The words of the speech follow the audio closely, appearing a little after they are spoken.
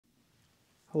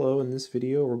Hello, in this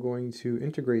video we're going to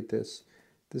integrate this.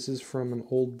 This is from an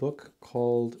old book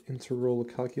called Integral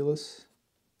Calculus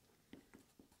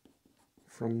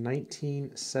from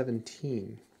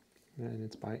 1917, and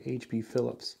it's by H.B.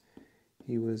 Phillips.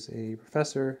 He was a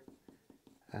professor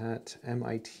at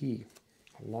MIT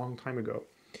a long time ago,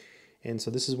 and so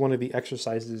this is one of the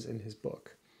exercises in his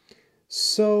book.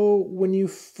 So when you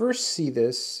first see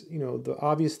this, the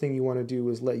obvious thing you want to do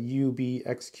is let u be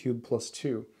x cubed plus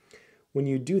 2. When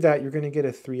you do that, you're going to get a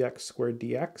 3x squared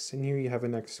dx, and here you have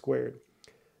an x squared.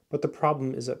 But the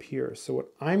problem is up here. So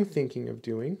what I'm thinking of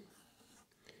doing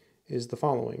is the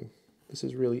following. This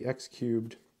is really x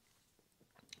cubed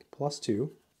plus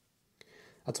 2.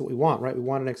 That's what we want, right? We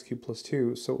want an x cubed plus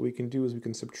 2. So what we can do is we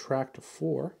can subtract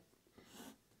 4,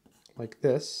 like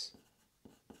this.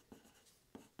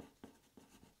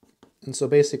 And so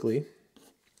basically,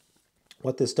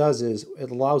 what this does is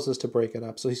it allows us to break it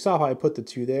up. So you saw how I put the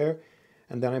 2 there,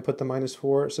 and then I put the minus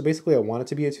 4. So basically I want it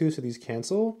to be a 2, so these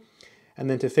cancel. And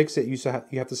then to fix it, you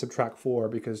have to subtract 4,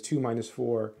 because 2 minus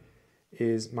 4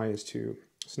 is minus 2.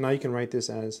 So now you can write this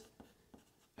as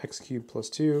x cubed plus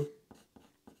 2,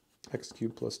 x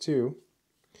cubed plus 2.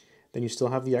 Then you still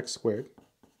have the x squared,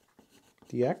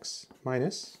 dx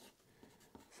minus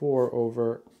 4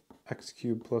 over x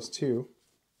cubed plus 2,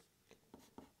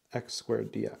 x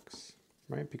squared dx.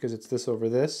 Right? Because it's this over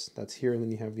this, that's here, and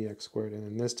then you have the x squared, and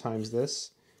then this times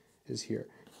this is here.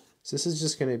 So this is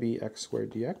just going to be x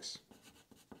squared dx.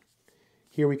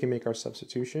 Here we can make our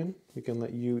substitution. We can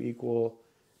let u equal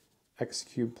x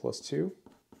cubed plus 2.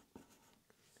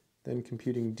 Then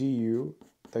computing du,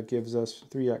 that gives us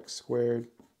 3x squared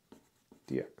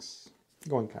dx.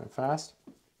 Going kind of fast.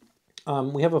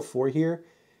 We have a 4 here,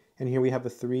 and here we have a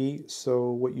 3.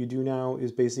 So what you do now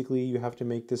is basically you have to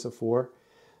make this a 4.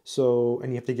 And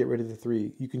you have to get rid of the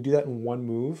 3. You can do that in one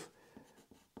move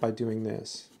by doing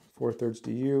this. 4/3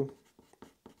 du,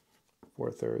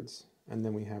 4/3, and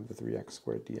then we have the 3x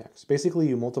squared dx. Basically,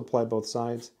 you multiply both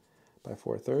sides by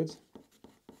 4/3,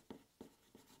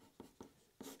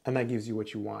 and that gives you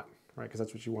what you want, right? Because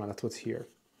that's what you want. That's what's here,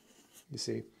 you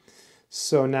see.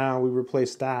 So now we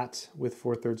replace that with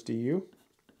 4/3 du.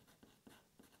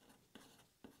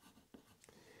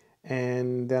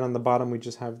 And then on the bottom, we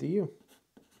just have the u.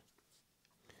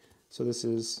 So this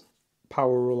is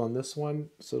power rule on this one,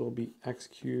 so it'll be x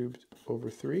cubed over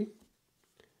 3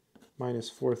 minus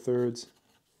 4/3.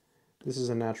 This is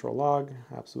a natural log,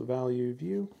 absolute value of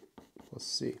u plus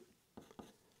c.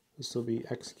 This will be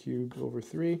x cubed over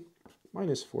 3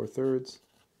 minus 4/3,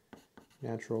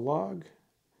 natural log,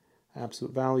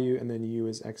 absolute value, and then u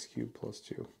is x cubed plus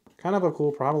 2. Kind of a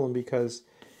cool problem because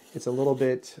it's a little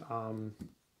bit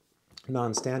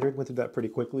non-standard. Went through that pretty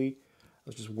quickly. I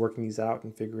was just working these out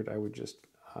and figured I would just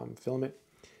film it.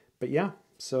 But yeah,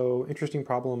 so interesting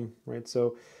problem, right?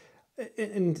 So,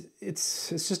 and it's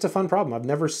just a fun problem. I've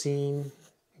never seen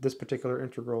this particular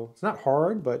integral. It's not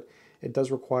hard, but it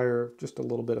does require just a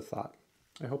little bit of thought.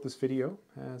 I hope this video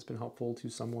has been helpful to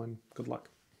someone. Good luck.